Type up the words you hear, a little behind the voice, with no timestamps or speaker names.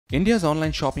India's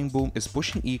online shopping boom is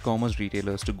pushing e-commerce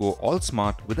retailers to go all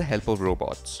smart with the help of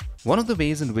robots. One of the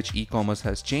ways in which e-commerce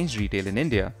has changed retail in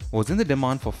India was in the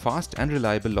demand for fast and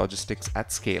reliable logistics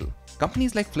at scale.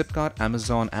 Companies like Flipkart,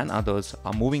 Amazon and others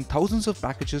are moving thousands of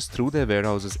packages through their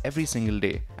warehouses every single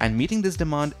day, and meeting this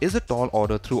demand is a tall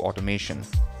order through automation.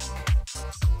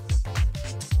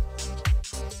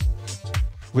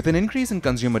 With an increase in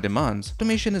consumer demands,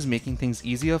 automation is making things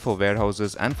easier for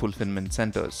warehouses and fulfillment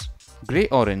centers. Grey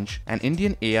Orange, an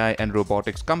Indian AI and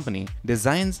robotics company,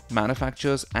 designs,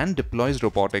 manufactures and deploys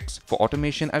robotics for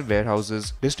automation at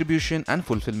warehouses, distribution and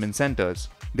fulfillment centers.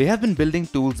 They have been building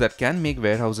tools that can make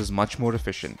warehouses much more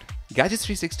efficient. Gadgets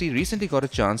 360 recently got a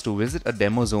chance to visit a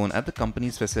demo zone at the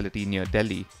company's facility near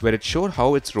Delhi, where it showed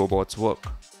how its robots work.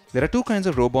 There are two kinds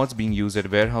of robots being used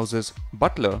at warehouses.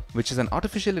 Butler, which is an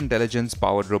artificial intelligence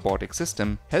powered robotic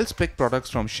system, helps pick products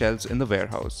from shelves in the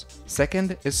warehouse.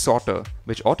 Second is Sorter,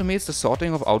 which automates the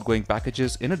sorting of outgoing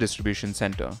packages in a distribution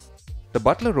center. The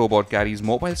Butler robot carries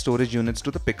mobile storage units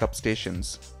to the pickup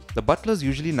stations. The butlers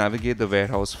usually navigate the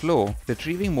warehouse floor,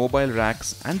 retrieving mobile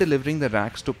racks and delivering the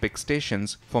racks to pick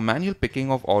stations for manual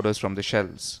picking of orders from the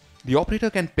shelves. The operator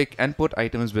can pick and put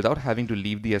items without having to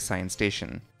leave the assigned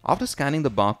station. After scanning the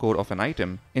barcode of an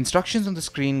item, instructions on the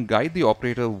screen guide the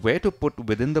operator where to put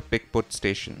within the pick-put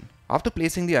station. After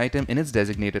placing the item in its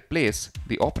designated place,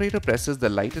 the operator presses the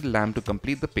lighted lamp to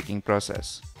complete the picking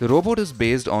process. The robot is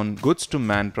based on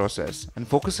goods-to-man process and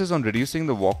focuses on reducing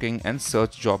the walking and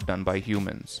search job done by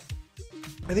humans.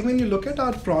 I think when you look at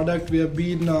our product, we have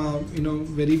been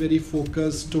very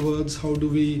focused towards how do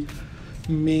we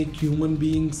make human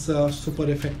beings super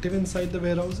effective inside the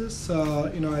warehouses.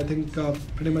 I think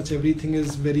pretty much everything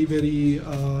is very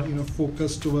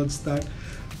focused towards that,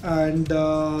 and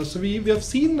so we have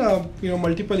seen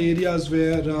multiple areas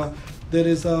where there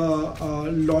is a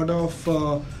lot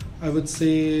of I would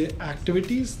say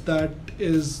activities that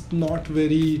is not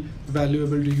very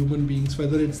valuable to human beings,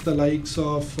 whether it's the likes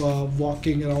of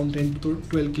walking around 10 to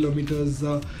 12 kilometers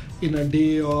in a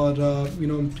day, or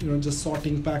just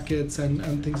sorting packets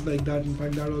and things like that. In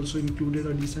fact, that also included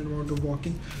a decent amount of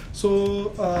walking.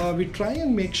 So we try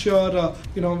and make sure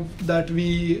that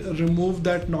we remove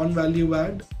that non-value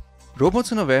add.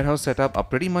 Robots in a warehouse setup are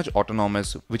pretty much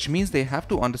autonomous, which means they have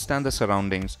to understand the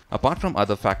surroundings apart from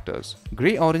other factors.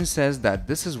 Grey Orange says that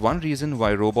this is one reason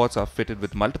why robots are fitted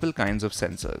with multiple kinds of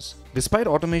sensors. Despite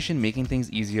automation making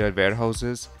things easier at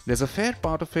warehouses, there's a fair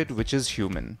part of it which is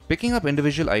human. Picking up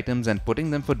individual items and putting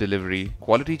them for delivery,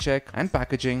 quality check and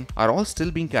packaging are all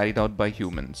still being carried out by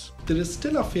humans. There is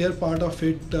still a fair part of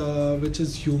it which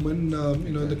is human.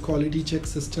 The quality check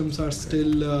systems are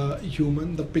still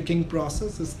human. The picking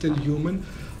process is still human,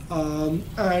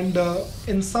 and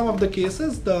in some of the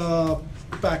cases the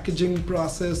packaging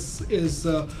process is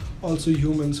also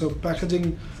human. So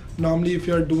packaging, normally if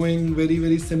you're doing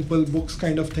very simple books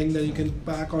kind of thing, then you can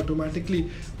pack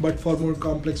automatically, but for more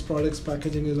complex products,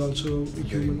 packaging is also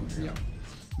human. Yeah.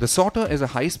 The Sorter is a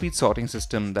high-speed sorting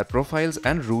system that profiles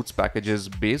and routes packages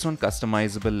based on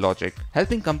customizable logic,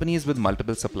 helping companies with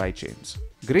multiple supply chains.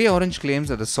 Grey Orange claims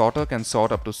that the Sorter can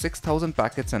sort up to 6,000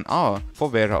 packets an hour for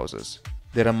warehouses.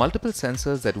 There are multiple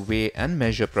sensors that weigh and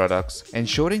measure products,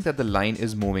 ensuring that the line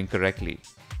is moving correctly.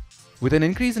 With an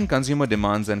increase in consumer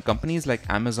demands and companies like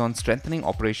Amazon strengthening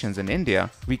operations in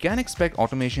India, we can expect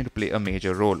automation to play a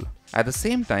major role. At the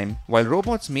same time, while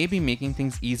robots may be making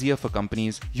things easier for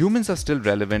companies, humans are still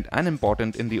relevant and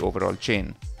important in the overall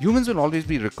chain. Humans will always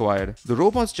be required, the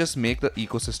robots just make the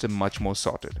ecosystem much more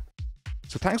sorted.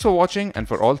 So thanks for watching, and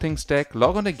for all things tech,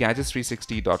 log on to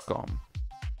gadgets360.com.